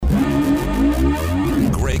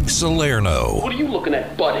Greg Salerno. What are you looking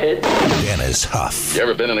at, butthead? Dennis Huff. You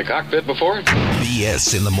ever been in a cockpit before?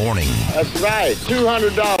 BS in the morning. That's right.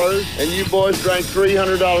 $200, and you boys drank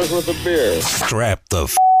 $300 worth of beer. Strap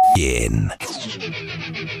the in.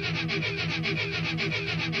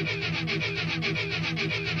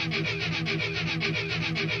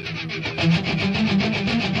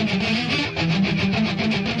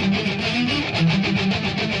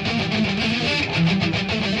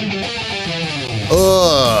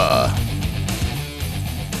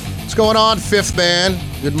 What's going on, Fifth Man?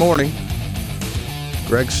 Good morning.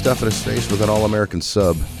 Greg's stuffing his face with an All-American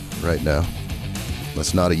sub right now.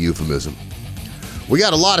 That's not a euphemism. We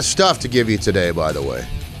got a lot of stuff to give you today, by the way.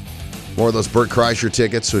 More of those Bert Kreischer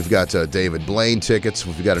tickets. We've got David Blaine tickets.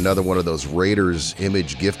 We've got another one of those Raiders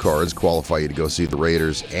image gift cards. Qualify you to go see the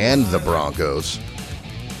Raiders and the Broncos.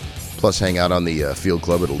 Plus hang out on the field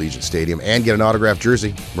club at Allegiant Stadium and get an autographed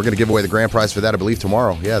jersey. We're going to give away the grand prize for that, I believe,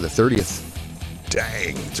 tomorrow. Yeah, the 30th.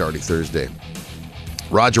 Dang, it's already Thursday.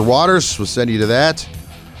 Roger Waters will send you to that.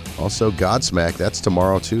 Also, Godsmack, that's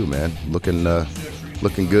tomorrow too, man. Looking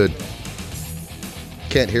good.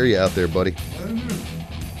 Can't hear you out there, buddy.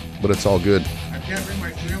 But it's all good. I can't bring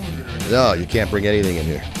my sandwich. No, you can't bring anything in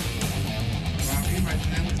here.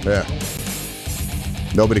 Yeah.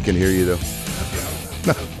 Nobody can hear you, though.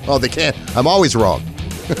 Oh, they can't. I'm always wrong.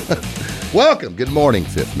 Welcome. Good morning,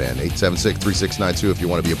 Fifth Man. 876-3692 if you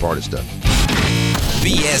want to be a part of stuff.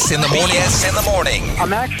 BS in the morning. BS in the morning.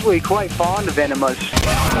 I'm actually quite fond of enemas.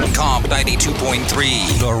 Comp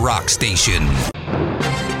 92.3, the rock station.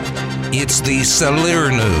 It's the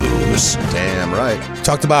Salernos. Damn right.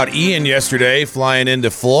 Talked about Ian yesterday flying into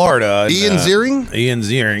Florida. Ian Ziering? Ian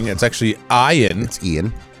Ziering. It's actually Ian. It's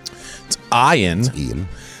Ian. It's Ian. It's Ian.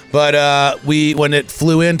 But when it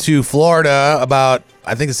flew into Florida, about,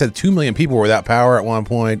 I think it said 2 million people were without power at one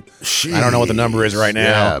point. Jeez. I don't know what the number is right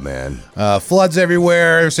now. Yeah, man. Floods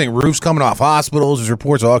everywhere. They're saying roofs coming off hospitals. There's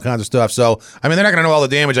reports of all kinds of stuff. So, I mean, they're not going to know all the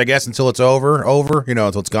damage, I guess, until it's over,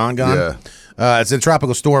 until it's gone. Yeah. It's a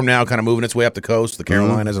tropical storm now, kind of moving its way up the coast, the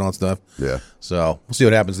Carolinas and all that stuff. Yeah. So we'll see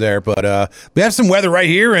what happens there. But we have some weather right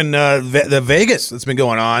here in the Vegas that's been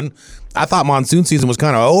going on. I thought monsoon season was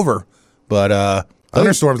kind of over, but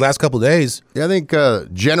thunderstorms last couple of days. Yeah, I think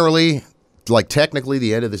generally, like technically,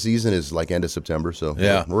 the end of the season is like end of September. So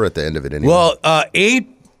yeah, we're at the end of it anyway. Well,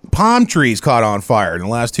 8 palm trees caught on fire in the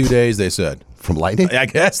last 2 days, they said. From lightning? I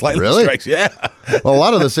guess. Lightning really? Strikes, yeah. Well, a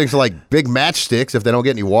lot of those things are like big matchsticks if they don't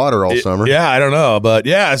get any water all summer. Yeah, I don't know. But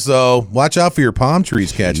yeah, so watch out for your palm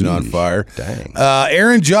trees catching on fire. Dang.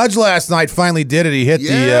 Aaron Judge last night finally did it. He hit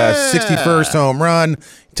the 61st home run,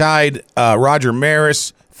 tied Roger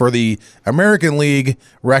Maris for the American League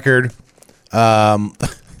record.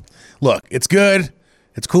 Look, it's good.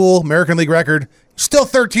 It's cool. American League record. Still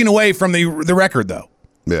 13 away from the record, though.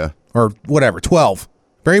 Yeah. Or whatever, 12.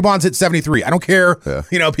 Barry Bonds hit 73. I don't care.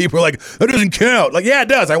 Yeah. People are like, that doesn't count. Like, yeah, it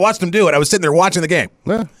does. I watched him do it. I was sitting there watching the game.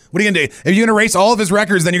 Yeah. What are you going to do? If you're going to erase all of his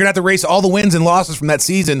records, then you're going to have to erase all the wins and losses from that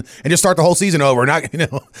season and just start the whole season over. Not,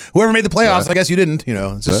 whoever made the playoffs, I guess you didn't.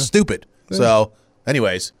 It's just stupid. Yeah. So,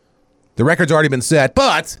 anyways, the record's already been set,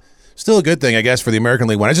 but still a good thing, I guess, for the American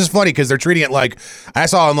League one. It's just funny because they're treating it like, I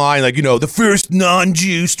saw online, like, the first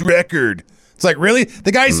non-juiced record. It's like, really?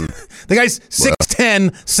 The guy's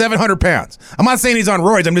 6'10", 700 pounds. I'm not saying he's on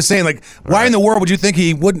roids. I'm just saying, like, why in the world would you think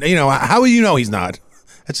he wouldn't, how would you know he's not?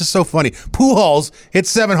 That's just so funny. Pujols hit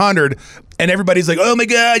 700, and everybody's like, oh, my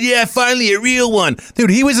God, yeah, finally a real one.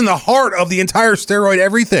 Dude, he was in the heart of the entire steroid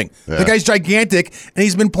everything. Yeah. The guy's gigantic, and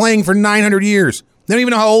he's been playing for 900 years. They don't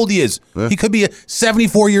even know how old he is. Yeah. He could be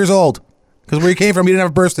 74 years old, because where he came from, he didn't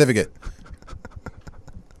have a birth certificate.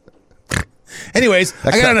 Anyways,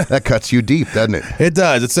 that cuts you deep, doesn't it? It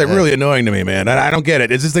does. It's really annoying to me, man. I don't get it.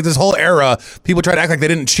 It's just like this whole era, people try to act like they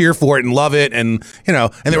didn't cheer for it and love it, and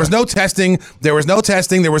and there was no testing. There was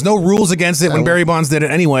no rules against it when Barry Bonds did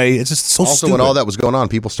it anyway. It's just so stupid. When all that was going on,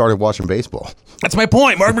 people started watching baseball. That's my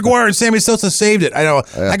point. Mark McGwire and Sammy Sosa saved it. I know.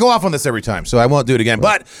 Yeah. I go off on this every time, so I won't do it again.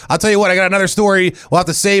 But I'll tell you what, I got another story. We'll have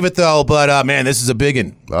to save it though. But man, this is a big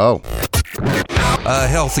one. Oh. A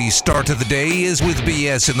healthy start to the day is with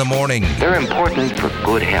BS in the morning. They're important for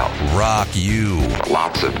good health. Rock you.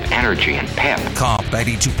 Lots of energy and pep. Comp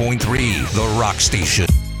 92.3, the rock station.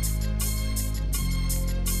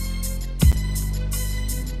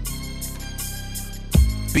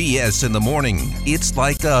 BS in the morning. It's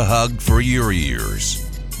like a hug for your ears.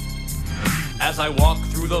 As I walk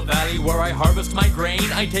through the valley where I harvest my grain,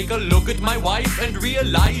 I take a look at my wife and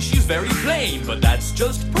realize she's very plain. But that's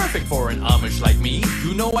just perfect for an Amish like me.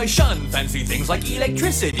 You know I shun fancy things like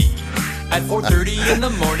electricity. At 4:30 in the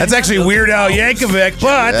morning. That's actually Weird Al Yankovic,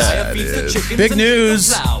 but Yeah, it is. big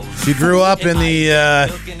news. She grew up in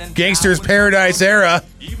the Gangster's Paradise era.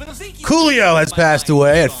 Coolio has passed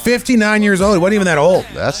away at 59 years old. He wasn't even that old.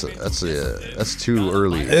 That's too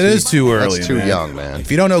early. It is too early. That's too man. young, man. If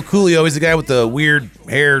you don't know Coolio, he's the guy with the weird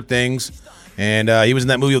hair things. And he was in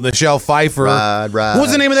that movie with Michelle Pfeiffer. Ride, What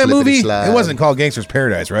was the name of that movie? slide. It wasn't called Gangster's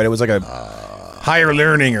Paradise, right? It was like a Higher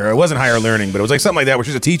Learning, or it wasn't Higher Learning, but it was like something like that where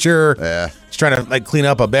she's a teacher. Yeah. She's trying to like clean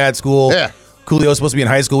up a bad school. Yeah. Coolio's supposed to be in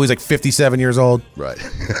high school. He's like 57 years old. Right.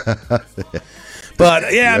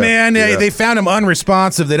 But yeah, man, yeah. they found him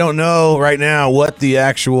unresponsive. They don't know right now what the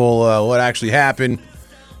actual what actually happened.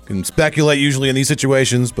 Can speculate usually in these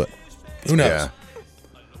situations, but who knows? Yeah.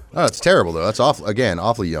 Oh, it's terrible though. That's awful. Again,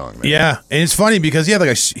 awfully young, man. Yeah, and it's funny because he had like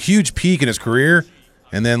a huge peak in his career,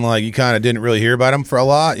 and then like you kind of didn't really hear about him for a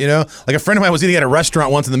lot. You know, like a friend of mine was eating at a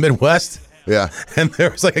restaurant once in the Midwest, Yeah. and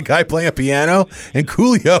there was like a guy playing a piano, and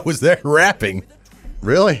Coolio was there rapping.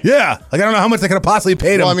 Really? Yeah, like I don't know how much they could have possibly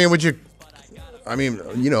paid him. Well, I mean,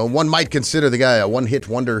 one might consider the guy a one-hit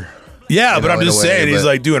wonder. yeah, you but know, I'm in a just way, saying he's but,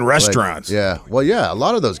 like doing like, restaurants. yeah. Well, yeah. A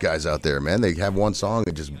lot of those guys out there, man, they have one song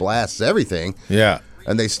that just blasts everything. Yeah.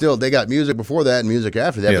 And they got music before that and music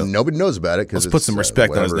after that, Yeah. but nobody knows about it because Let's put some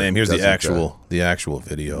respect on his whatever, name. Here's the doesn't, actual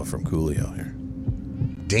video from Coolio here.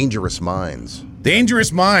 Dangerous Minds.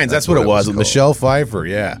 Dangerous Minds. That's what it was with called. Michelle Pfeiffer.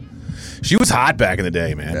 Yeah, she was hot back in the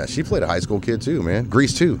day, man. Yeah, she played a high school kid too, man.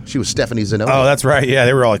 Grease too. She was Stephanie Zenona. Oh, that's right. Yeah,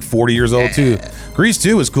 they were all like 40 years old too. Grease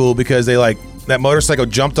 2 was cool because they like that motorcycle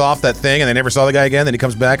jumped off that thing and they never saw the guy again. Then he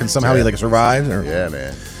comes back and somehow he like survives. Yeah,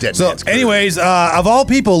 man. Dead So, Man's Crew. anyways, of all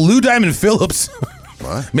people, Lou Diamond Phillips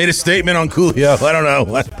made a statement on Coolio. I don't know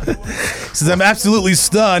what. Says, I'm absolutely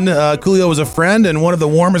stunned. Coolio was a friend and one of the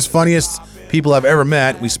warmest, funniest people I've ever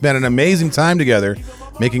met. We spent an amazing time together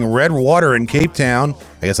making Red Water in Cape Town.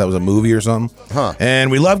 I guess that was a movie or something. Huh.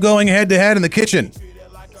 And we love going head to head in the kitchen.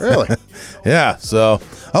 Really? Yeah, so.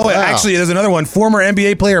 Oh, wait, Wow. actually, there's another one. Former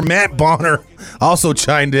NBA player Matt Bonner also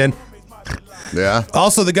chimed in. Yeah.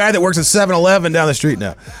 Also, the guy that works at 7-Eleven down the street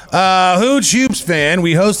now. Hooch Hoops fan.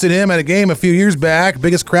 We hosted him at a game a few years back.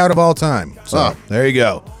 Biggest crowd of all time. So, Huh. there you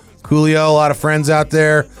go. Coolio, a lot of friends out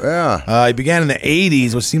there. Yeah. He began in the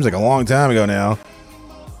 80s, which seems like a long time ago now.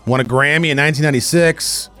 Won a Grammy in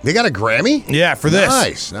 1996. They got a Grammy? Yeah, for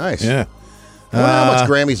this. Nice. Yeah. I wonder how much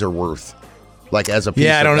Grammys are worth. Like as a piece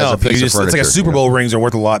Yeah, I don't of, know. as a piece of It's like a furniture, Super you know? Bowl rings are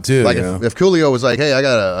worth a lot, too. Like you know? if Coolio was like, "Hey, I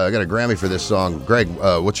got a Grammy for this song, Greg.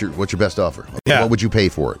 What's your best offer? Yeah. What would you pay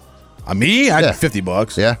for it?" Me? I'd Yeah.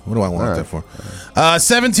 $50. Yeah. What do I want All that for?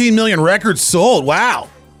 17 million records sold. Wow.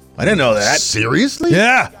 I didn't know that. Seriously?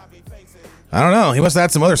 Yeah. I don't know. He must have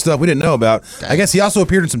had some other stuff we didn't know about. I guess he also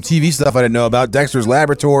appeared in some TV stuff I didn't know about. Dexter's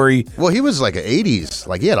Laboratory. Well, he was like an '80s.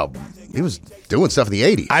 Like he was doing stuff in the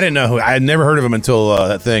 '80s. I didn't know I had never heard of him until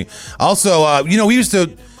that thing. Also, we used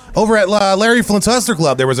to over at Larry Flint's Hustler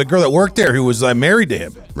Club. There was a girl that worked there who was married to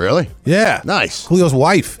him. Really? Yeah, Nice. Coolio's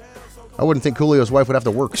wife. I wouldn't think Coolio's wife would have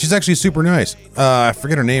to work. She's actually super nice. I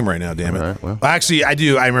forget her name right now. Damn it. All right, well. Actually, I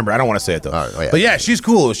do. I remember. I don't want to say it though. All right, oh, yeah. But yeah, she's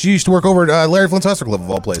cool. She used to work over at Larry Flint's Hustler Club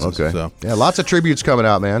of all places. Okay. So. Yeah, lots of tributes coming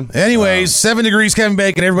out, man. Anyways, 7 Degrees Kevin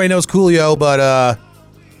Bacon. Everybody knows Coolio, but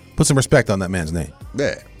put some respect on that man's name.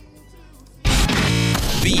 Yeah.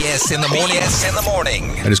 BS in the morning. BS in the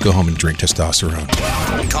morning. I just go home and drink testosterone.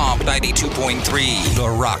 Comp 92.3, The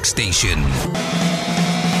Rock Station.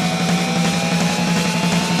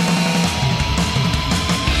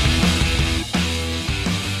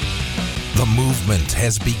 The movement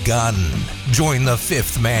has begun. Join the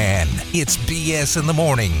fifth man. It's BS in the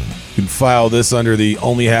morning. You can file this under the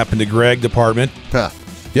Only Happened to Greg department. Huh.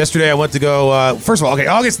 Yesterday I went to go, first of all,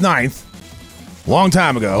 August 9th, long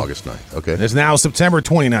time ago. August 9th. Okay. It's now September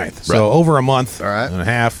 29th, so Right. over a month All right. and a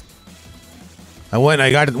half. I went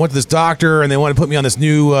to this doctor, and they wanted to put me on this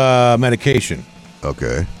new medication.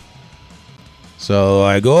 Okay. So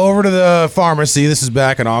I go over to the pharmacy. This is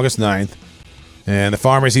back on August 9th. And the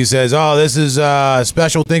pharmacy says, oh, this is a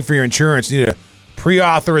special thing for your insurance. You need a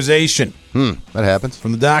pre-authorization That happens.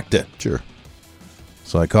 from the doctor. Sure.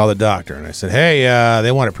 So I called the doctor, and I said, hey,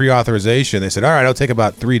 they want a pre-authorization. They said, all right, it'll take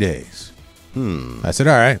about 3 days. I said,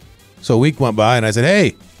 all right. So a week went by, and I said,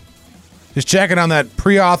 hey, just checking on that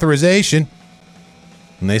pre-authorization.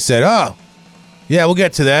 And they said, oh, yeah, we'll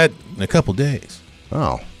get to that in a couple days.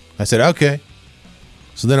 Oh. I said, okay.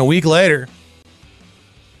 So then a week later,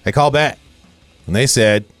 I called back, and they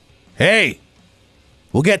said, hey,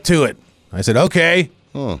 we'll get to it. I said, okay.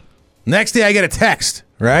 Next day, I get a text,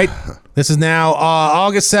 right? This is now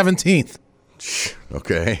August 17th.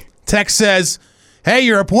 Okay. Text says, hey,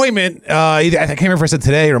 your appointment, I can't remember if I said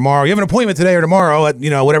today or tomorrow. You have an appointment today or tomorrow at,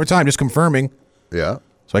 whatever time, just confirming. Yeah.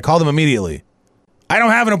 So I called them immediately. I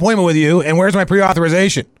don't have an appointment with you, and where's my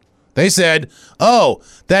pre-authorization? They said, oh,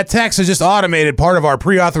 that text is just automated, part of our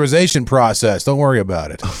pre-authorization process. Don't worry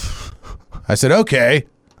about it. I said, okay.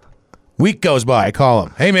 Week goes by. I call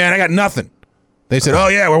them. Hey, man, I got nothing. They said, oh,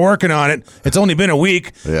 yeah, we're working on it. It's only been a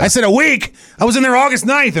week. Yeah. I said, a week? I was in there August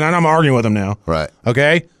 9th, and I'm arguing with them now. Right.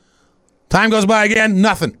 Okay? Time goes by again,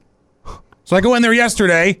 nothing. So I go in there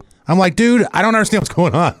yesterday. I'm like, dude, I don't understand what's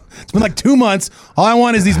going on. It's been like 2 months. All I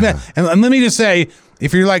want is these meds. And let me just say,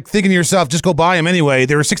 if you're like thinking to yourself, just go buy them anyway,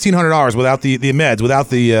 they were $1,600 without the meds, without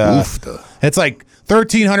the... it's like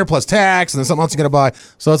 $1,300 plus tax, and then something else you got to buy.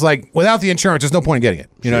 So it's like, without the insurance, there's no point in getting it.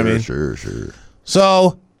 You know what I mean? Sure.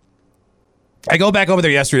 So I go back over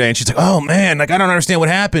there yesterday, and she's like, oh, man, like I don't understand what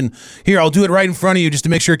happened. Here, I'll do it right in front of you just to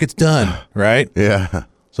make sure it gets done, right? Yeah.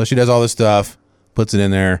 So she does all this stuff, puts it in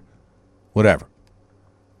there, whatever.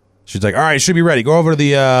 She's like, all right, it should be ready. Go over to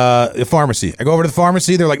the pharmacy. I go over to the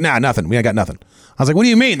pharmacy. They're like, nah, nothing. We ain't got nothing. I was like, what do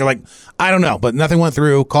you mean? They're like, I don't know, but nothing went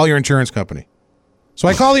through. Call your insurance company. So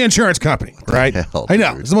I call the insurance company, right? Hell, I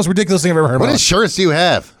know. dude. It's the most ridiculous thing I've ever heard. What insurance do you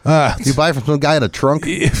have? Do you buy from some guy in a trunk?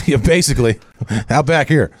 Yeah, basically. Out back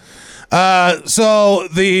here. So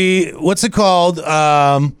what's it called?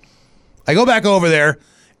 I go back over there,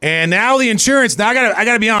 and now the insurance, I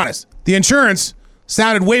gotta be honest. The insurance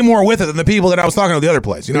sounded way more with it than the people that I was talking to the other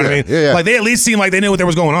place. You know what I mean? Yeah. Like they at least seemed like they knew what there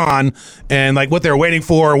was going on and like what they were waiting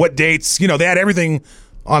for, what dates. They had everything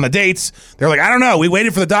on the dates. They're like, I don't know. We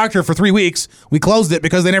waited for the doctor for 3 weeks. We closed it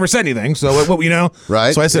because they never said anything. So what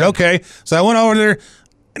Right. So I said, okay. So I went over there.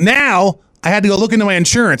 Now I had to go look into my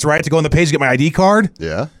insurance, right, to go on the page to get my ID card.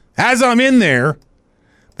 Yeah. As I'm in there,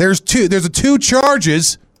 there's two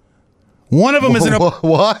charges. One of them is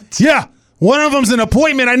What? Yeah. One of them's an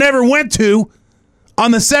appointment I never went to. On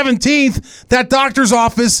the 17th, that doctor's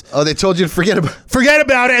office. Oh, they told you to forget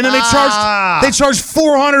about it, and then they charged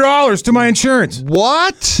 $400 to my insurance.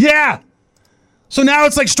 What? Yeah. So now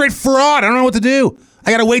it's like straight fraud. I don't know what to do. I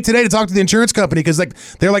got to wait today to talk to the insurance company because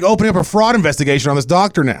they're like opening up a fraud investigation on this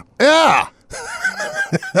doctor now. Yeah.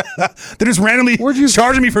 They're just randomly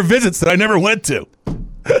charging me for visits that I never went to.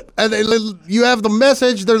 And you have the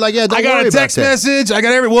message. They're like, yeah, don't I got worry a text about that. message. I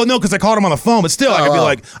got well, no, because I called him on the phone, but still, I could be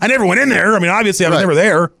like, I never went in there. I mean, obviously, I was never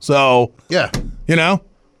there. So, Yeah. And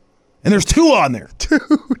there's two on there.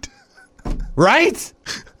 Dude. Right?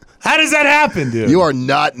 How does that happen, dude? You are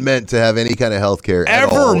not meant to have any kind of health care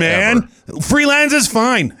Ever, man. Freelance is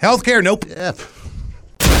fine. Healthcare, nope. Yeah.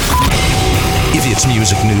 If it's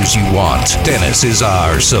music news you want, Dennis is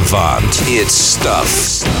our savant. It's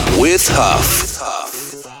Stuff with Huff.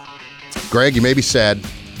 Greg, you may be sad.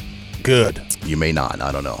 Good. You may not.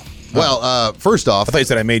 I don't know. Well, first off, I thought you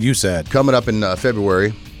said I made you sad. coming up in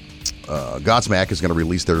February, Godsmack is going to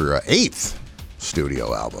release their 8th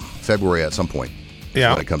studio album. February at some point.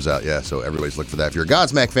 Yeah. When it comes out, yeah. So everybody's looking for that. If you're a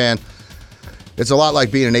Godsmack fan, it's a lot like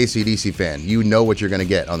being an AC/DC fan. You know what you're going to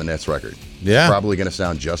get on the next record. Yeah. It's probably going to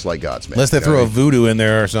sound just like Godsmack. Unless they throw a voodoo in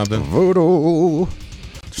there or something. Voodoo.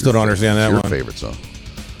 Still don't understand that Your one. favorite song.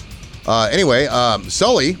 Anyway,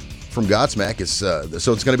 Sully from Godsmack is so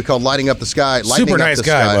it's going to be called Lighting Up the Sky. Super nice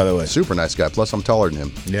guy, by the way. Super nice guy. Plus, I'm taller than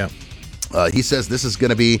him. Yeah. He says this is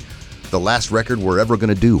going to be the last record we're ever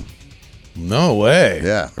going to do. No way.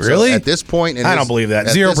 Yeah. Really? So at this point, I don't believe that.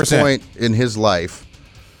 At 0%. this point in his life,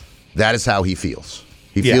 that is how he feels.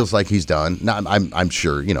 He feels like he's done. Now, I'm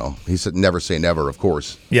sure, he said never say never, of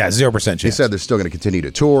course. Yeah, 0% chance. He said they're still going to continue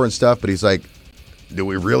to tour and stuff, but he's like, do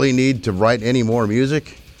we really need to write any more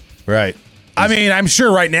music? Right. I mean, I'm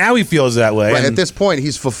sure right now he feels that way. Right, at this point,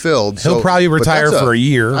 he's fulfilled. He'll probably but retire that's for a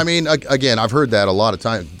year. I mean, again, I've heard that a lot of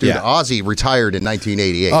times. Dude, Yeah. Ozzy retired in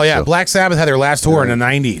 1988. Oh, yeah. so- Black Sabbath had their last tour in the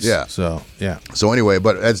 90s. Yeah. So, yeah. So anyway,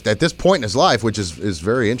 but at this point in his life, which is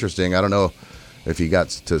very interesting, I don't know if he got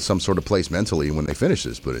to some sort of place mentally when they finish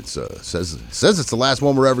this, but it says it's the last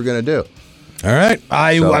one we're ever going to do. All right.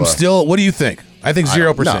 I'm still, what do you think? I think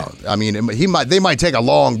 0%. No, I mean, they might take a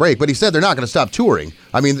long break, but he said they're not going to stop touring.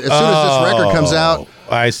 I mean, as soon as this record comes out,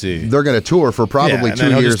 I see. they're going to tour for probably and 2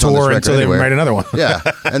 then he'll years just on this tour record until anyway. they write another one. Yeah,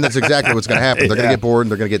 and that's exactly what's going to happen. They're going to get bored,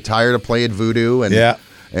 and they're going to get tired of playing Voodoo,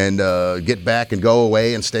 and get back and go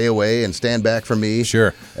away and stay away and stand back from me.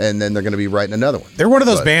 Sure. And then they're going to be writing another one. They're one of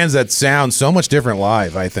those bands that sound so much different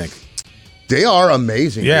live, I think. They are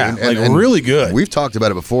amazing. Yeah, dude. and really good. We've talked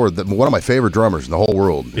about it before. One of my favorite drummers in the whole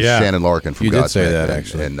world is Shannon Larkin from You Godsmack. did say that,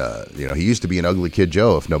 actually. And he used to be an Ugly Kid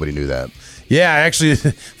Joe, if nobody knew that. Yeah, I actually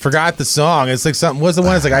forgot the song. It's like something. What's the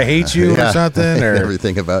one? It's like I Hate You or something. Or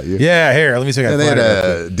Everything About You. Yeah, here. Let me see. If I can And they find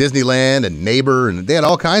had Disneyland and Neighbor, and they had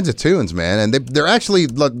all kinds of tunes, man. And they're actually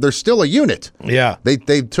they're still a unit. it. Yeah. They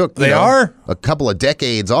took They are? a couple of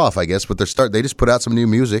decades off, I guess, but they just put out some new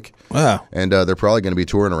music. Wow. And they're probably going to be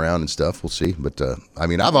touring around and stuff. We'll see. But I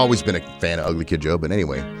mean, I've always been a fan of Ugly Kid Joe. But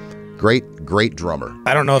anyway, great drummer.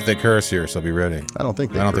 I don't know if they curse here, so be ready. I don't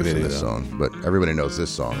think they do this though. song, but everybody knows this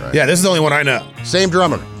song, right? Yeah, this is the only one I know. Same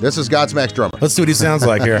drummer. This is Godsmack's drummer. Let's see what he sounds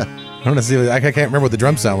like here. I want to see. I can't remember what the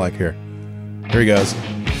drums sound like here. Here he goes.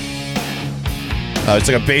 Oh, it's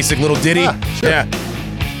like a basic little ditty. Sure. Yeah.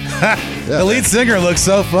 The lead singer looks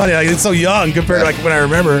so funny. Like, he's so young compared to like when I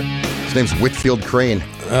remember. His name's Whitfield Crane.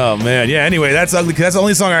 Oh man, yeah. Anyway, that's ugly. That's the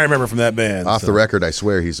only song I remember from that band. Off the record, I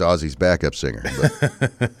swear he's Ozzy's backup singer.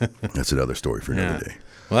 But that's another story for another day.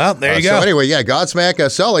 Well, there you go. So anyway, yeah, Godsmack,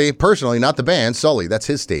 Sully, personally, not the band, Sully, that's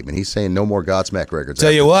his statement. He's saying no more Godsmack records.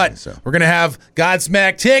 Tell you after what, today, so. we're gonna have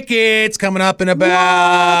Godsmack tickets coming up in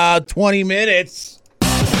about 20 minutes.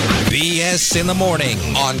 BS in the morning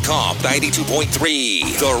on Comp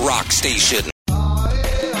 92.3, The Rock Station.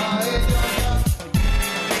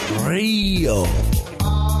 Real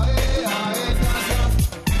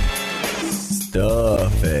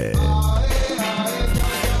stuff it.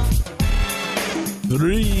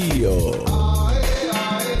 Real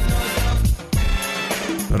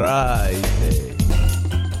Friday.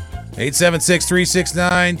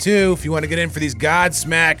 876-3692 if you want to get in for these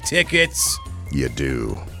Godsmack tickets. You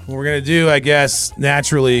do. What we're going to do, I guess,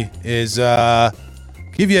 naturally, is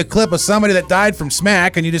give you a clip of somebody that died from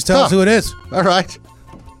smack, and you just tell us who it is. All right.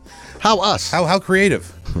 How us? How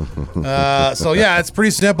creative. So, yeah, it's pretty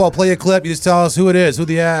simple. I'll play you a clip. You just tell us who it is. Who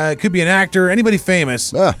the it could be an actor, anybody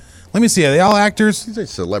famous. Let me see. Are they all actors? He's a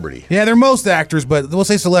celebrity. Yeah, they're most actors, but we'll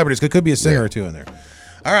say celebrities. It could be a singer or two in there.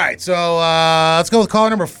 All right, so let's go with caller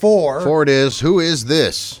number 4. 4 it is. Who is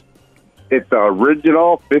this? It's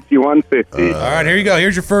original 5150. All right, here you go.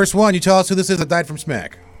 Here's your first one. You tell us who this is that died from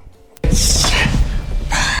smack. It's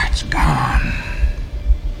gone.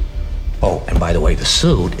 Oh, and by the way, the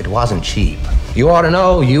suit, it wasn't cheap. You ought to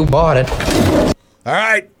know, you bought it. All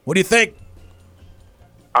right, what do you think?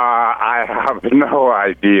 I have no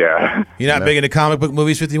idea. You're not big into comic book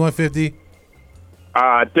movies, 5150?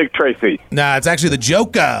 Dick Tracy. Nah, it's actually the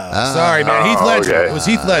Joker. Sorry, man. Heath Ledger. okay. It was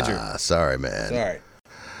Heath Ledger. Sorry, man. Sorry.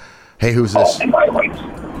 Hey, who's this?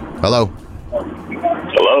 Hello?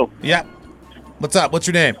 Hello? Yeah. What's up? What's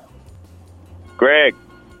your name? Greg.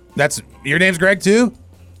 That's your name's Greg too?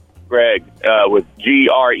 Greg, with Greg.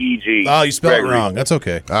 Oh, you spelled it wrong. That's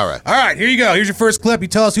okay. All right. All right, here you go. Here's your first clip. You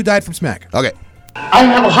tell us who died from smack. Okay. I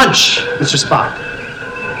have a hunch, Mr. Spock,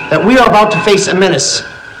 that we are about to face a menace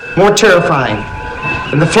more terrifying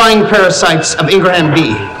than the flying parasites of Ingraham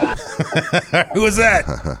B. Who was that?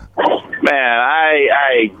 Man,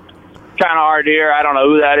 I kind of hard to hear. I don't know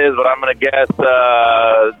who that is, but I'm going to guess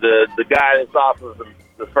the guy that's off of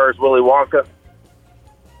the first Willy Wonka.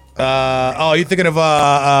 You thinking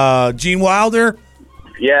of Gene Wilder?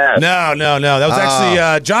 Yeah. No. That was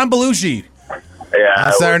actually John Belushi. Yeah.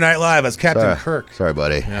 On Saturday Night Live as Captain Kirk. Sorry,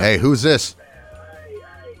 buddy. Yeah. Hey, who's this?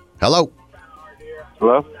 Hello?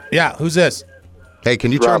 Hello? Yeah, who's this? Hey,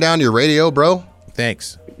 can you turn down your radio, bro?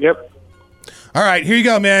 Thanks. Yep. All right, here you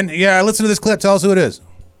go, man. Yeah, listen to this clip. Tell us who it is.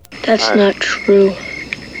 That's not true.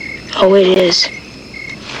 Oh, it is.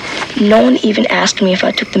 No one even asked me if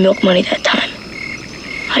I took the milk money that time.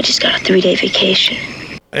 I just got a 3-day vacation.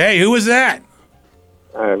 Hey, who was that?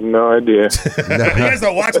 I have no idea. You guys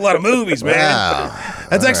don't watch a lot of movies, man. Wow.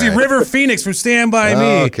 That's actually River Phoenix from Stand By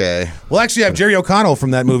Me. Okay. We'll actually have Jerry O'Connell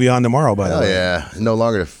from that movie on tomorrow, by the way. Oh, yeah. No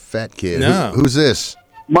longer a fat kid. No. Who's this?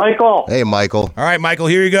 Michael. Hey, Michael. All right, Michael,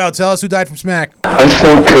 here you go. Tell us who died from smack. I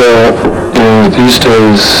think these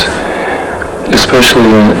days,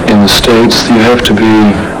 especially in the States, you have to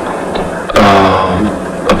be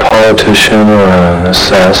a politician or an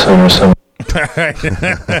assassin or something.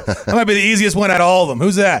 That might be the easiest one out of all of them.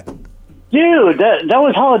 Who's that? Dude, that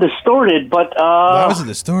was hella distorted, but Why was it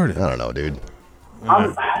distorted? I don't know, dude.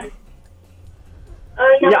 I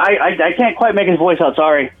can't quite make his voice out,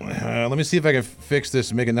 sorry. Let me see if I can fix this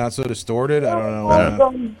and make it not so distorted. I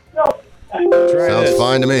don't know. Sounds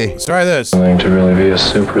fine to me. Let's try this. To really be a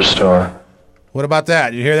superstar. What about that?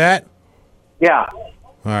 Did you hear that? Yeah,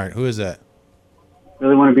 All right, who is that?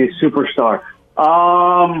 really want to be a superstar.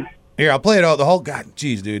 Here, I'll play it all. The whole. God,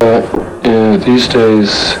 jeez, dude. These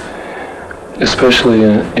days, especially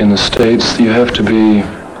in the States, you have to be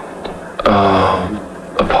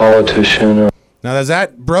a politician. Now, is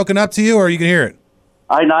that broken up to you, or you can hear it?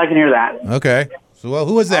 I can hear that. Okay. So, well,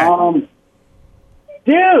 who was that? Dude,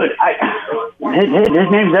 Dude,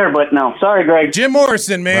 his name's there, but no. Sorry, Greg. Jim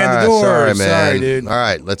Morrison, man. All The right, Doors. sorry, man. Sorry, dude. All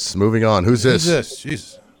right, moving on. Who's this? Who's this?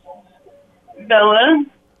 Jesus. Bella?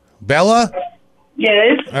 Bella?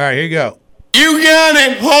 Yes. All right, here you go. You got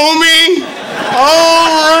it, homie.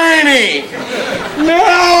 Alrighty.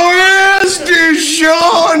 Now, as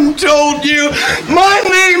Deshaun told you, my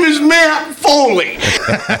name is Matt Foley.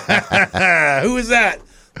 Who is that?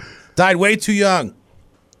 Died way too young.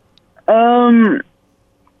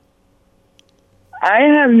 I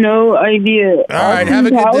have no idea. All right, have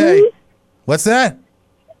a good day. What's that?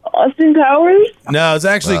 Austin Powers? No, it's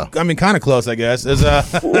actually, kind of close, I guess. It's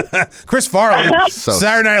Chris Farley,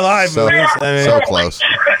 Saturday Night Live. So close.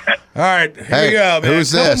 All right, here we go, man.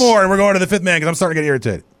 Who's Couple this? more, and we're going to the fifth man because I'm starting to get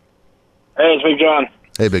irritated. Hey, it's Big John.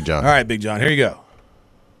 Hey, Big John. All right, Big John, here you go.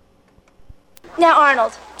 Now,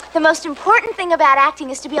 Arnold, the most important thing about acting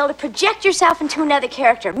is to be able to project yourself into another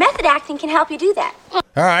character. Method acting can help you do that. All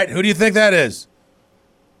right, who do you think that is?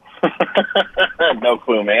 No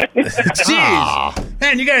clue, man. Jeez.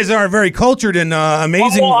 Man, you guys are very cultured and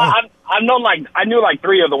amazing. Well, I knew like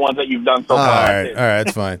three of the ones that you've done so far. All right,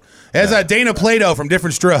 that's fine. It's Dana Plato from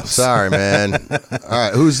Different Strokes. Sorry, man. All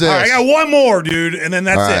right, who's this? All right, I got one more, dude, and then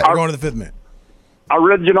that's All right. it. We're going to the fifth man.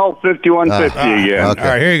 Original 5150 again. All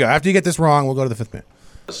right, here you go. After you get this wrong, we'll go to the fifth man.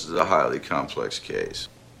 This is a highly complex case.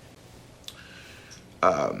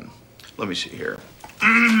 Let me see here.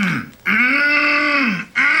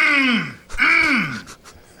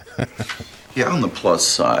 Yeah, on the plus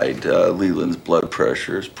side, Leland's blood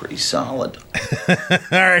pressure is pretty solid. All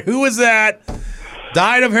right, who was that?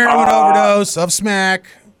 Died of heroin overdose, of smack.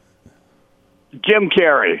 Jim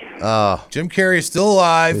Carrey. Jim Carrey is still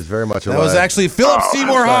alive. He's very much alive. That was actually Philip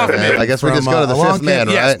Seymour Hoffman. I guess we just go to the fifth man,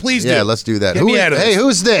 right? Yes, please do. Yeah, let's do that. Get me out of this.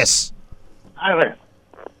 Who's this? Tyler.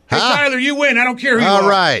 Hey, Tyler, you win. I don't care who you are. All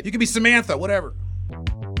right. You can be Samantha, whatever.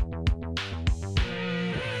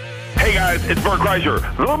 Hey guys, it's Bert Kreischer,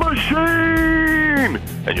 the Machine,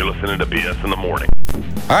 and you're listening to BS in the Morning.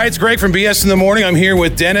 All right, it's Greg from BS in the Morning. I'm here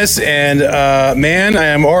with Dennis, and man, I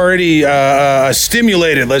am already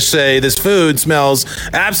stimulated. Let's say this food smells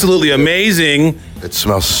absolutely amazing. It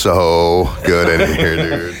smells so good in here,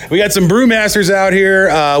 dude. We got some brewmasters out here.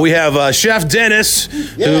 We have Chef Dennis,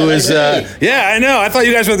 who is I know. I thought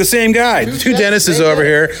you guys were the same guy. Two Dennises over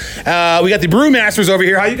here. We got the brewmasters over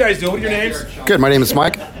here. How you guys doing? What are your names? Good. My name is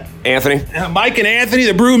Mike. Anthony. Mike and Anthony,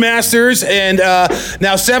 the brewmasters, and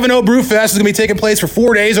now 7-0 Brew Fest is going to be taking place for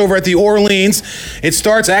 4 days over at the Orleans. It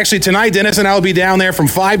starts actually tonight. Dennis and I will be down there from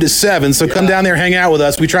 5 to 7, so come down there, hang out with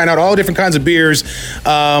us. We trying out all different kinds of beers.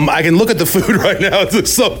 I can look at the food right now. It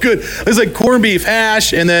looks so good. There's like corned beef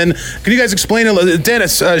hash, and then can you guys explain,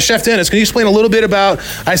 Dennis, Chef Dennis, can you explain a little bit about,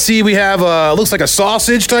 I see we have, looks like a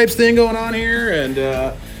sausage type thing going on here,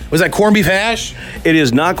 and... was that corned beef hash? It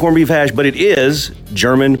is not corned beef hash, but it is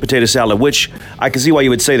German potato salad, which I can see why you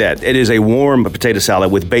would say that. It is a warm potato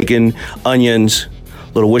salad with bacon, onions,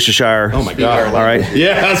 little Worcestershire. Oh my God! All right.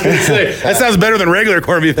 Yeah, I was gonna say that sounds better than regular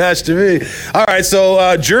corned beef hash to me. All right,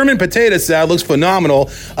 so German potato salad looks phenomenal.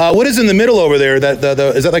 What is in the middle over there? That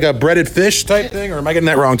is that like a breaded fish type thing, or am I getting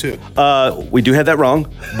that wrong too? We do have that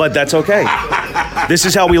wrong, but that's okay. This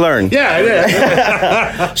is how we learn.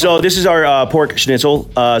 Yeah. So this is our pork schnitzel.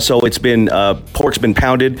 So it's been pork's been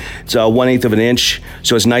pounded. It's 1/8 of an inch,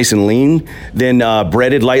 so it's nice and lean. Then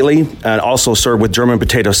breaded lightly, and also served with German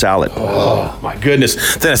potato salad. Oh my goodness,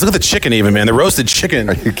 Dennis! Look at the chicken, even man. The roasted chicken.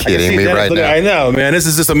 Are you kidding me right now? I know, man. This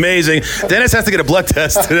is just amazing. Dennis has to get a blood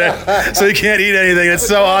test today, so he can't eat anything. It's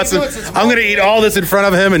so awesome. I'm gonna eat all this in front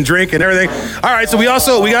of him and drink and everything. All right. So we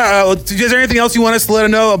got. Is there anything else you want us to let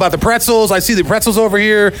him know about the pretzels? I see the pretzels over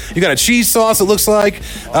here. You got a cheese sauce. It looks like.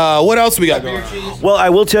 What else we got going on? Well, I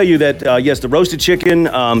will tell you that yes, the roasted chicken,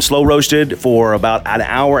 slow roasted for about an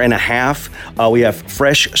hour and a half. We have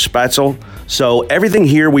fresh spatzel. So everything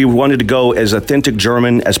here, we wanted to go as authentic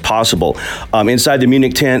German as possible. Inside the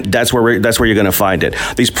Munich tent, that's where you're going to find it.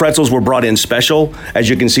 These pretzels were brought in special. As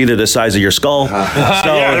you can see, they're the size of your skull. So,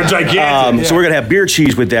 yeah, they're gigantic. So we're going to have beer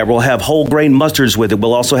cheese with that. We'll have whole grain mustards with it.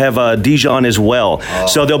 We'll also have Dijon as well. Oh.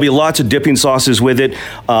 So there'll be lots of dipping sauces with it.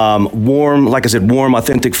 Warm, like I said, warm,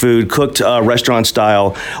 authentic food, cooked restaurant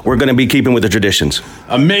style. We're going to be keeping with the traditions.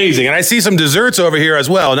 Amazing. And I see some desserts over here as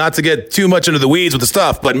well. Not to get too much into the weeds with the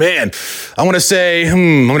stuff, but man, I want to say,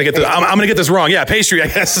 I'm gonna get this wrong. Yeah, pastry, I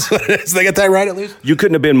guess. Did I get that right at least? You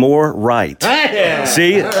couldn't have been more right. Yeah.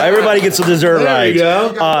 See, everybody gets the dessert There right. you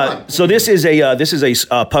go. So this is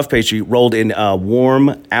a puff pastry rolled in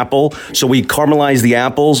warm apple. So we caramelize the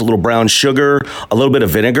apples, a little brown sugar, a little bit of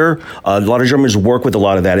vinegar. A lot of Germans work with a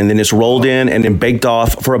lot of that, and then it's rolled in and then baked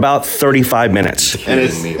off for about 35 minutes. And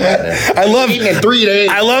I love eating in 3 days.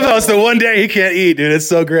 I love how it's the one day he can't eat, dude. It's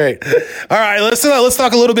so great. All right, let's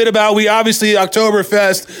talk a little bit about obviously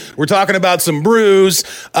Oktoberfest. We're talking about some brews.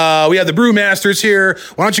 We have the brewmasters here.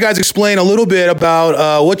 Why don't you guys explain a little bit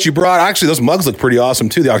about what you brought? Actually, those mugs look pretty awesome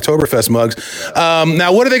too. The Oktoberfest mugs.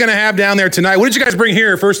 Now, what are they going to have down there tonight? What did you guys bring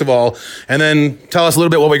here first of all, and then tell us a little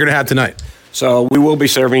bit what we're going to have tonight. So we will be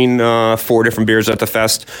serving 4 different beers at the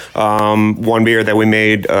fest. One beer that we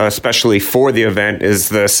made especially for the event is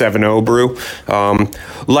the 7-0 brew.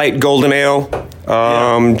 Light golden ale,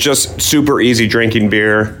 just super easy drinking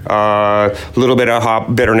beer. A little bit of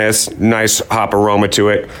hop bitterness, nice hop aroma to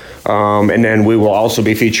it. And then we will also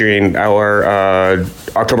be featuring our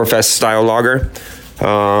Oktoberfest style lager,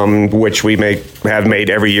 which we have made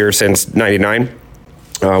every year since '99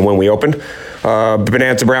 when we opened.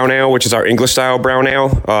 Bonanza Brown Ale, which is our English style brown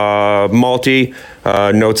ale, malty,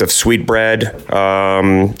 notes of sweet bread,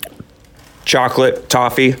 chocolate,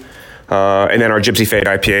 toffee, and then our Gypsy Fade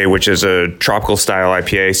IPA, which is a tropical style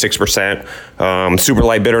IPA, 6%, super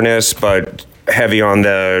light bitterness, but heavy on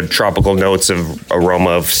the tropical notes of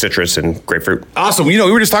aroma of citrus and grapefruit. Awesome. We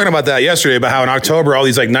were just talking about that yesterday, about how in October all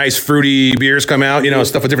these like nice fruity beers come out,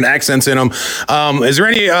 stuff with different accents in them. Is there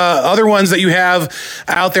any other ones that you have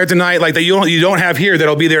out there tonight, like that you don't have here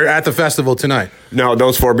that'll be there at the festival tonight? No,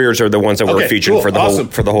 those 4 beers are the ones that we're featuring cool.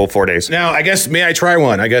 for the whole 4 days. Now, I guess, may I try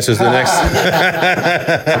one? I guess is the next.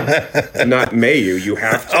 Not may you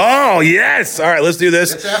have to. Oh, yes. All right, let's do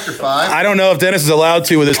this. It's after 5. I don't know if Dennis is allowed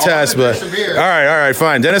to with his test, but all right,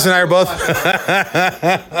 fine. Dennis and I are both.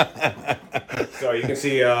 So you can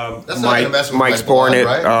see Mike's pouring it.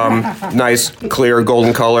 right? Nice, clear,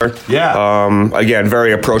 golden color. Yeah. Again,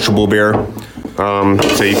 very approachable beer.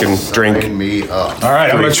 So you can drink. Me up. All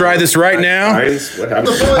right, I'm going to try this right now. Nice. What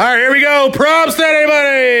happened? All right, here we go. Props to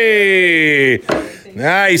anybody.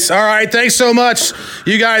 Nice. All right, thanks so much.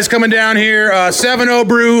 You guys coming down here. 7-0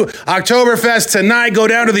 Brew, Oktoberfest tonight. Go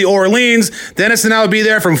down to the Orleans. Dennis and I will be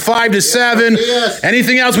there from 5 to 7. Yes.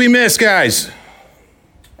 Anything else we missed, guys?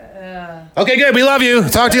 Okay, good. We love you.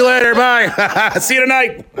 Talk to you later. Bye. See you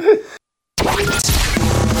tonight.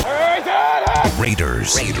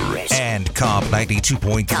 Raiders and Comp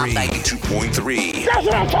 92.3. That's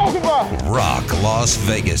what I'm talking about. Rock Las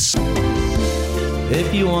Vegas.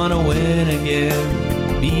 If you want to win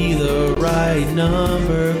again, be the right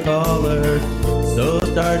number caller. So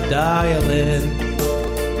start dialing,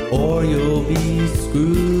 or you'll be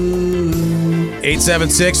screwed.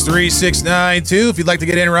 876-3692 if you'd like to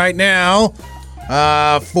get in right now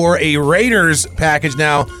for a Raiders package.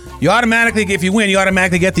 Now, you automatically, if you win, you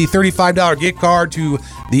automatically get the $35 gift card to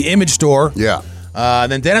the Image Store. Yeah.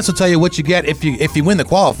 Then Dennis will tell you what you get if you win the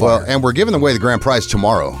qualifier. Well, and we're giving away the grand prize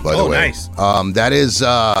tomorrow, by the way. Oh, nice. That is,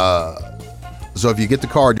 so if you get the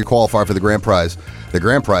card, you qualify for the grand prize. The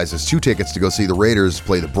grand prize is 2 tickets to go see the Raiders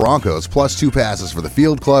play the Broncos, plus 2 passes for the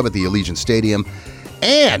Field Club at the Allegiant Stadium,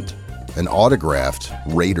 and an autographed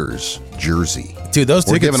Raiders jersey. Dude, those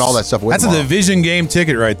We're tickets. giving all that stuff away That's tomorrow. a division game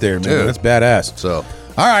ticket right there, man. Dude. That's badass. So,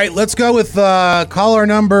 all right, let's go with caller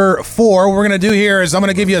number 4. What we're going to do here is I'm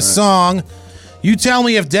going to give you a song. You tell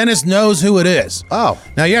me if Dennis knows who it is. Oh.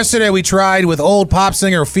 Now, yesterday we tried with old pop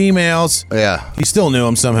singer females. Yeah. He still knew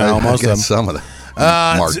them somehow, most of them. Some of them.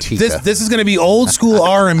 Martika. This is going to be old school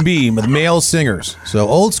R&B with male singers. So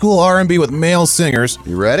old school R&B with male singers.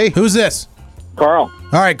 You ready? Who's this? Carl.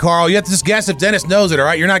 All right, Carl. You have to just guess if Dennis knows it, all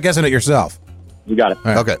right? You're not guessing it yourself. You got it. All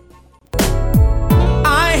right. Okay.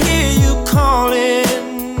 I hear you calling.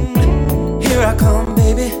 Here I come,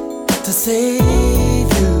 baby, to save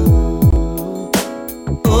you.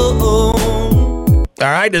 Oh. All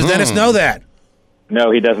right. Does Dennis know that?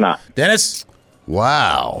 No, he does not. Dennis?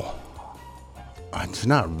 Wow. It's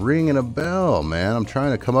not ringing a bell, man. I'm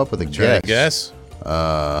trying to come up with a guess.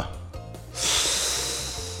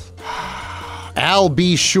 I'll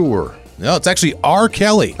be sure. No, it's actually R.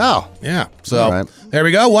 Kelly. Oh. Yeah. So All right. there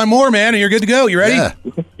we go. One more, man, and you're good to go. You ready? Yeah.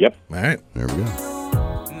 Yep. All right. There we go.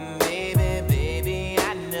 Baby,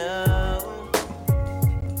 I know.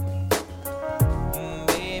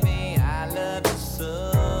 Baby, I love you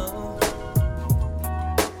so.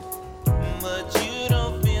 But you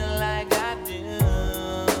don't feel like I do.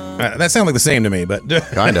 That sounds like the same to me, but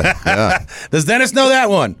Kinda, yeah. Does Dennis know that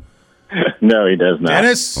one? No, he does not.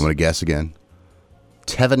 Dennis? I'm going to guess again.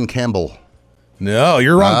 Tevin Campbell. No,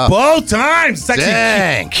 you're wrong both times. It's actually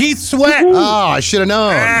Dang. Keith Sweat. Oh, I should have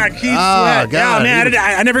known. Keith Sweat. God. Oh, man,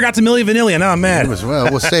 I never got to Milli Vanilli. Now I'm mad. Well,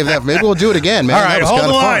 we'll save that. Maybe we'll do it again, man. All right, That was hold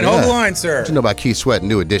kinda the line. fun, Hold yeah. the line, sir. What you know about Keith Sweat,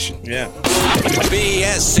 New Edition? Yeah.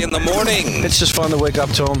 BS in the morning. It's just fun to wake up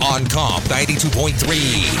to him. On Comp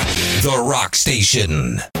 92.3, The Rock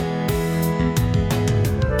Station.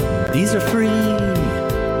 These are free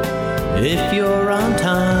if you're on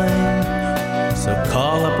time. So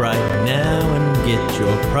call up right now and get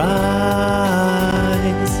your prize.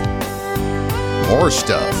 More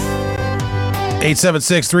stuff.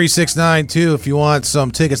 876-3692 if you want some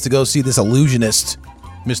tickets to go see this illusionist,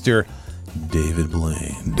 Mr. David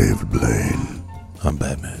Blaine. David Blaine. I'm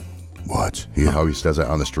Batman. Watch. How he does that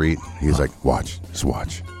on the street. He's like, watch. Just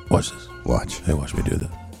watch. Watch this. Watch. Hey, watch me do that.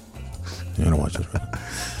 You want to watch this, right?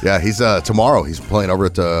 Yeah, he's tomorrow. He's playing over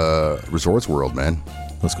at Resorts World, man.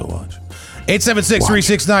 Let's go watch.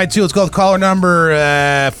 876-3692. Let's go with caller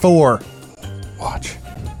number 4. Watch.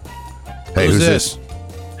 Hey, who's this?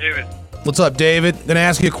 David. What's up, David? Gonna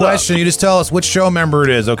ask you a question. You just tell us which show member it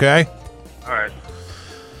is, okay? All right.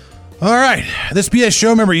 All right. This BS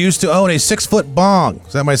show member used to own a 6-foot bong.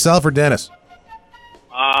 Is that myself or Dennis?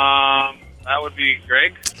 That would be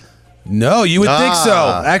Greg. No, you would think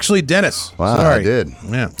so. Actually, Dennis. Wow, Sorry. I did.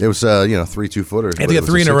 Yeah. It was 3 2-footers. I had to get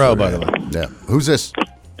 3 in a row, by the way. Yeah. Who's this?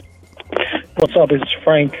 What's up? It's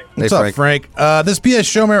Frank. What's up, Frank? This BS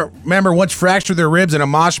show member once fractured their ribs in a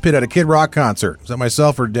mosh pit at a Kid Rock concert. Is that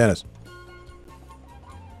myself or Dennis?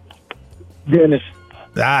 Dennis.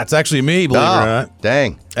 It's actually me, believe it or not.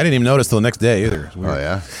 Dang. I didn't even notice till the next day either. Oh,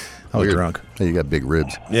 yeah? I was Weird. drunk. Hey, you got big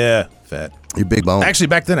ribs. Yeah, fat. You big bone. Actually,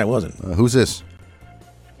 back then I wasn't. Who's this?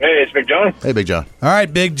 Hey, it's Big John. Hey, Big John. All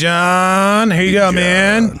right, Big John. Here you go,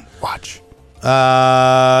 man. Watch.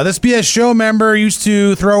 This BS show member used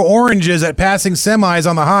to throw oranges at passing semis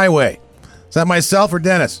on the highway. Is that myself or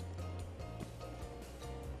Dennis?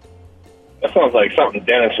 That sounds like something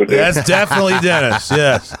Dennis would do. That's definitely Dennis,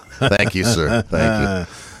 yes. Thank you, sir. Thank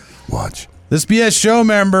you. Watch. This BS show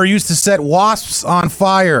member used to set wasps on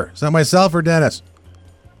fire. Is that myself or Dennis?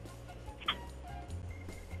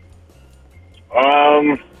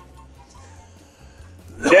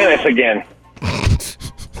 Dennis again.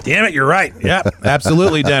 Damn it, you're right. Yeah,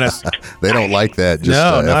 absolutely, Dennis. They don't like that. Just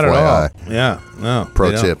No, not at FYI. all. Yeah, no. Pro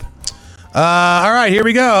they don't. tip. All right, here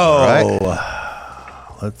we go. All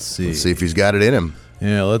right. Let's see. Let's see if he's got it in him.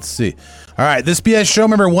 Yeah, let's see. All right, this BS show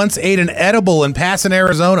member once ate an edible in Pasadena,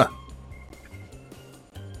 Arizona.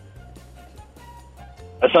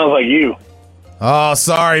 That sounds like you. Oh,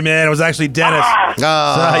 sorry, man. It was actually Dennis. Ah,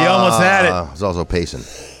 So you almost had it. He's also pacing.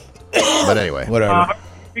 But anyway. Whatever.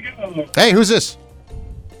 Hey, who's this?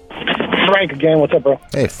 Frank again. What's up, bro?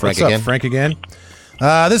 Hey, Frank What's again. up, Frank again?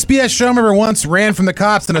 This BS show member once ran from the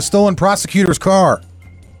cops in a stolen prosecutor's car.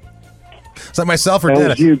 Is that myself or That was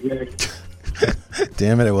Dennis? you, Greg.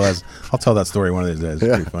 Damn it, it was. I'll tell that story one of these days.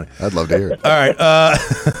 It's pretty funny. I'd love to hear it. All right.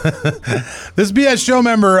 This BS show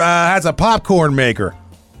member has a popcorn maker.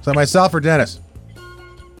 Is that myself or Dennis?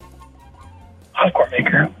 Popcorn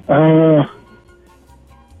maker.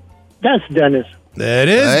 That's Dennis. It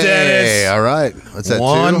is Hey, Dennis. all right. What's that,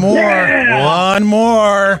 One two? more. Yeah. One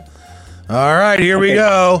more. All right, here we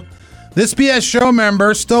go. This BS show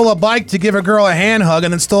member stole a bike to give a girl a hand hug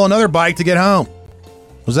and then stole another bike to get home.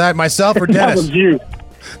 Was that myself or That Dennis? was you.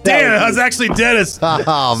 Damn, that was actually Dennis.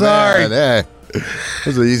 Oh, Sorry. man. Hey. That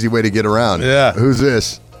was an easy way to get around. Yeah. Who's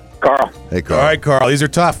this? Carl. Hey, Carl. All right, Carl. These are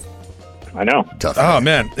tough. I know. Tough. Oh,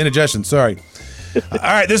 man. Indigestion. Sorry. All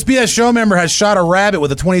right. This BS show member has shot a rabbit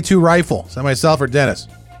with a .22 rifle. Is that myself or Dennis?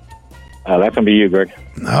 That's going to be you, Greg.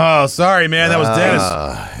 Oh, sorry, man. That was Dennis.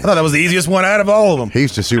 I thought that was the easiest one out of all of them. He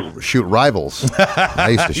used to shoot rivals. I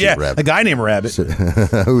used to shoot Yeah, rabbits. a guy named Rabbit.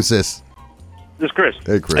 Who's this? This is Chris.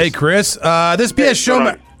 Hey, Chris. Hey, Chris. This BS show hold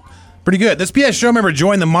member. Pretty good. This BS show member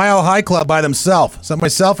joined the Mile High Club by themselves. Is that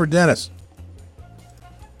myself or Dennis?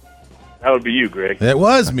 That would be you, Greg. It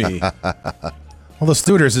was me. All the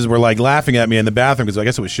stewardesses were like laughing at me in the bathroom because I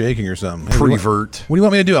guess it was shaking or something. Hey, Prevert. What do you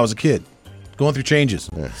want me to do? I was a kid. Going through changes.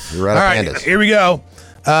 Yeah, you're All right right, of pandas. here we go.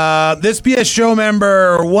 This BS show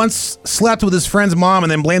member once slept with his friend's mom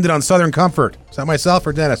and then blamed it on Southern Comfort. Is that myself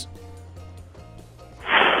or Dennis?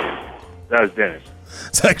 That was Dennis.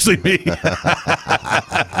 It's actually me.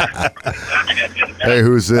 Hey,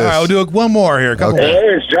 who's this? All right, we'll do one more here. A couple Okay. more. Hey,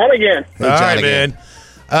 it's John again. All right, again.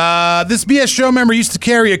 man. This BS show member used to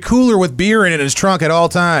carry a cooler with beer in it in his trunk at all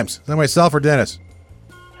times. Is that myself or Dennis?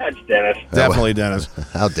 That's Dennis. Definitely Dennis.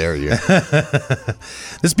 How dare you?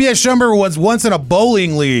 This BS show member was once in a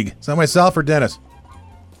bowling league. Is that myself or Dennis?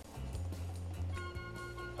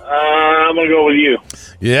 I'm going to go with you.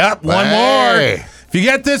 Yep, one more. If you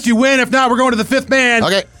get this, you win. If not, we're going to the fifth man.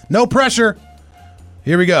 Okay. No pressure.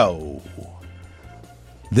 Here we go.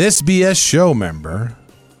 This BS show member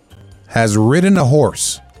has ridden a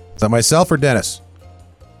horse. Is that myself or Dennis?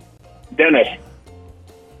 Dennis.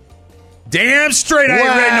 Damn straight I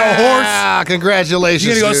ain't ridden no horse. Ah, congratulations.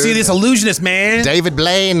 You're going to go dude. see this illusionist, man. David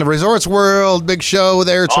Blaine, Resorts World, big show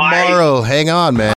there tomorrow. Hang on, man.